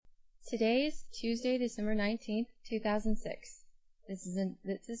Today is Tuesday, December 19th, 2006. This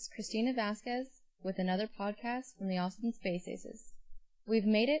is Christina Vasquez with another podcast from the Austin Space Aces. We've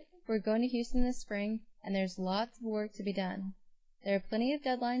made it. We're going to Houston this spring, and there's lots of work to be done. There are plenty of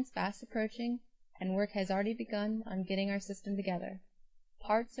deadlines fast approaching, and work has already begun on getting our system together.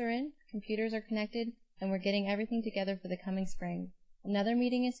 Parts are in, computers are connected, and we're getting everything together for the coming spring. Another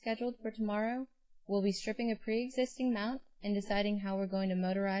meeting is scheduled for tomorrow. We'll be stripping a pre-existing mount and deciding how we're going to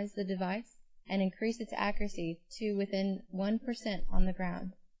motorize the device and increase its accuracy to within 1% on the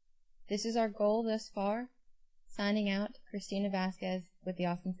ground. This is our goal thus far. Signing out, Christina Vasquez with the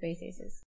Austin Space Aces.